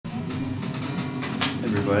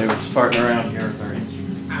everybody. We're just farting around here with our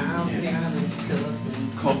instruments. Yeah.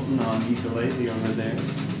 Colton on ukulele over there.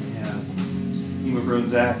 Yeah. My bro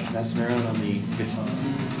Zach messing around on the guitar.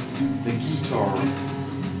 The guitar.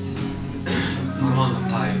 I'm on the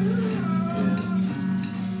pipe.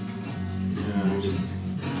 Yeah, I'm just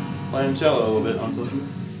playing cello a little bit on something.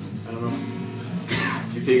 I don't know.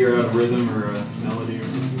 Did you figure out a rhythm or a melody or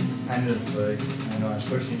something? I'm just like, I know, I'm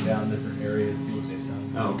pushing down different areas, see what they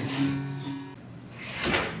sound. Oh, okay.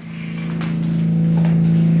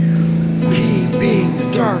 We being the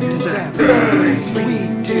darkness that burns, we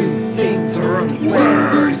do things our own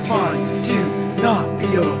ways. Fun to not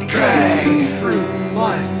be okay. Through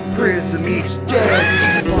life's prism each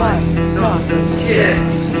day. Life's not the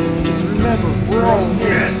kids. Just remember we're all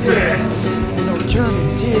misfits. An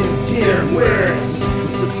alternative Dimwits.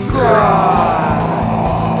 Subscribe.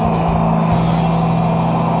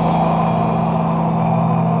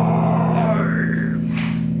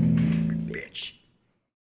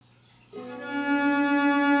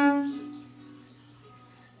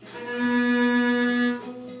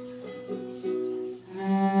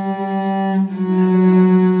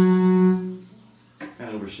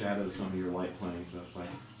 Overshadows some of your light playing, so it's like,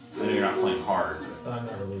 I know you're not playing hard, but I'm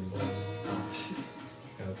not really playing.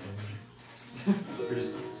 you're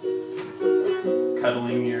just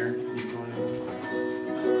cuddling your ukulele.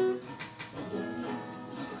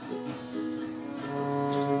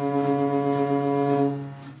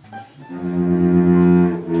 I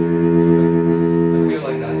feel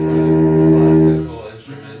like that's where classical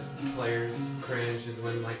instruments players cringe, is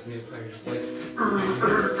when like new players just like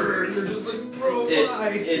they're just like, bro, why?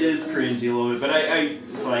 It is cringy a little bit, but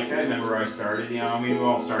it's like, I remember where I started, you know, I mean, we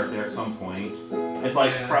all start there at some point. It's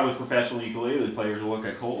like probably professional ukulele players will look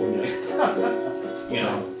at Colton and you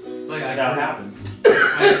know, it's like that happens.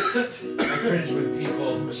 I cringe when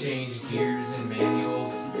people change gears and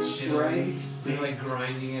manuals, shit, Right. They're like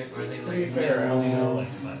grinding it, or they To like be fair, I only know like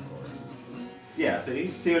 5 chords. Yeah,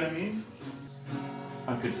 see what I mean?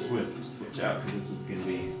 I could switch out, because this was going to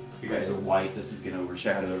be, you guys are white, this is going to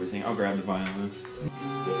overshadow everything. I'll grab the violin.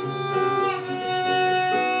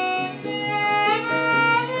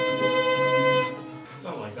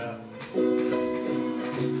 Something like that.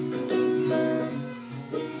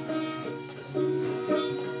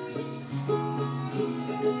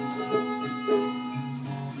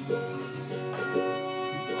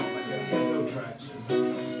 No traction.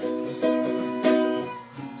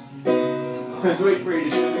 I was waiting for you to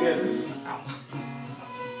do it together.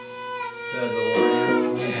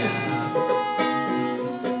 yeah.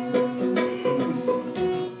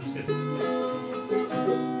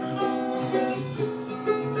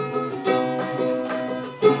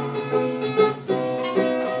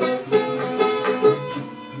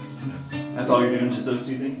 That's all you're doing, just those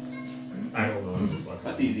two things? I don't know. I'm just watching.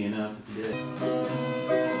 That's easy enough if you did.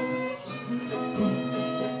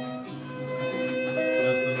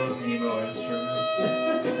 That's the most emo instrument.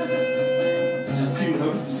 Just two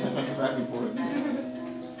notes back and forth.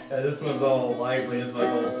 Yeah, this one's all lively, it's like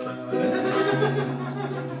all sound.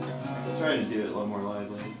 Try to do it a little more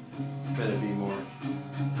lively. Better be more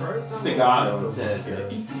Staccato staccato instead.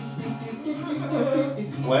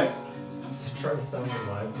 What? Try to sound more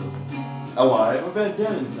lively. Alive? What about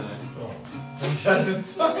dead inside? Oh. Dead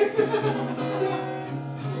inside.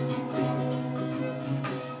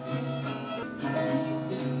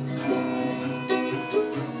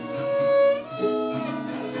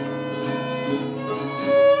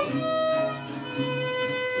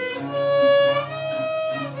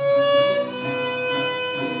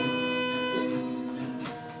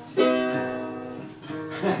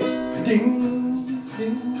 Ding,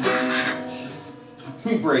 ding.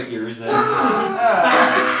 You break yours then.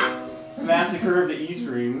 Ah. Massacre of the East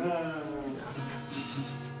Ring. Ah.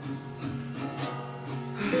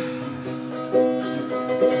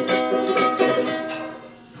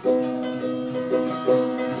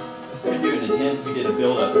 We're doing intense. We did a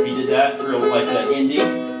build up. If you did that, real like the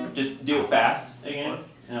ending, just do it fast again,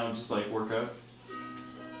 and I'll just like work up.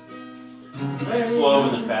 Slow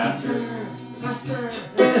and then faster. Oh,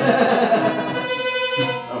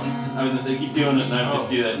 I was gonna say keep doing it, and I'll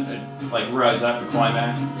just do that, like rise up the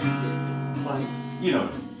climax. You know.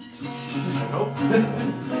 Nope. And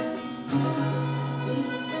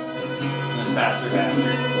then faster,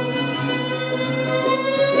 faster.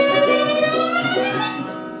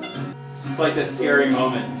 It's like this scary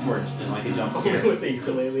moment before like a jump scare. With the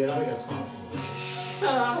ukulele, I think that's possible.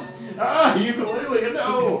 Ukulele,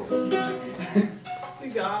 no! You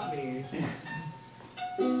got me.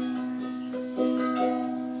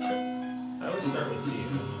 I always start with C.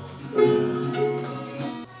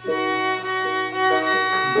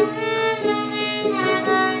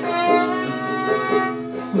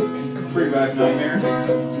 have nightmares.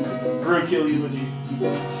 We're gonna kill you when you.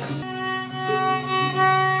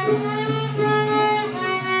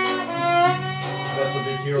 That's a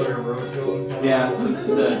big killer road killer. Yeah, it's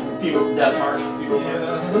the funeral, death heart funeral.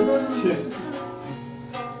 Yeah.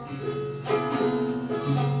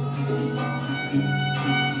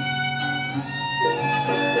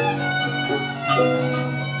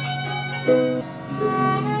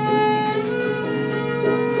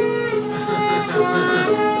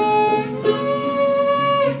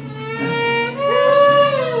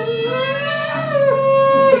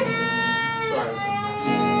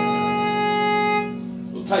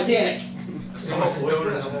 Titanic. I see why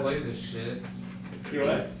stoners don't play this shit. You what?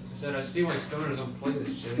 I said I see why stoners don't play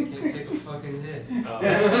this shit. I can't take a fucking hit.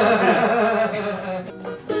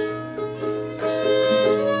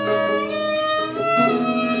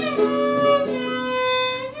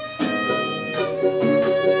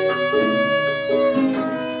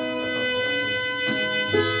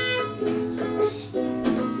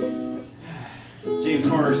 James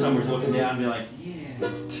Horner somewhere's looking down and be like, yeah.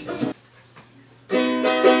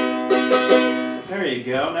 There you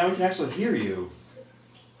go. Now we can actually hear you.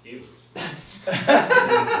 You.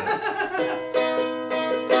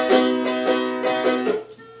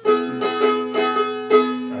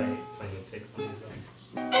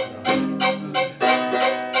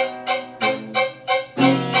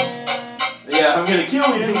 Yeah, I'm gonna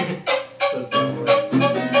kill you. That's gonna work.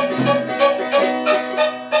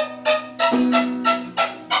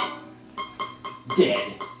 Dead.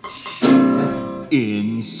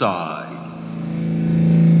 Inside.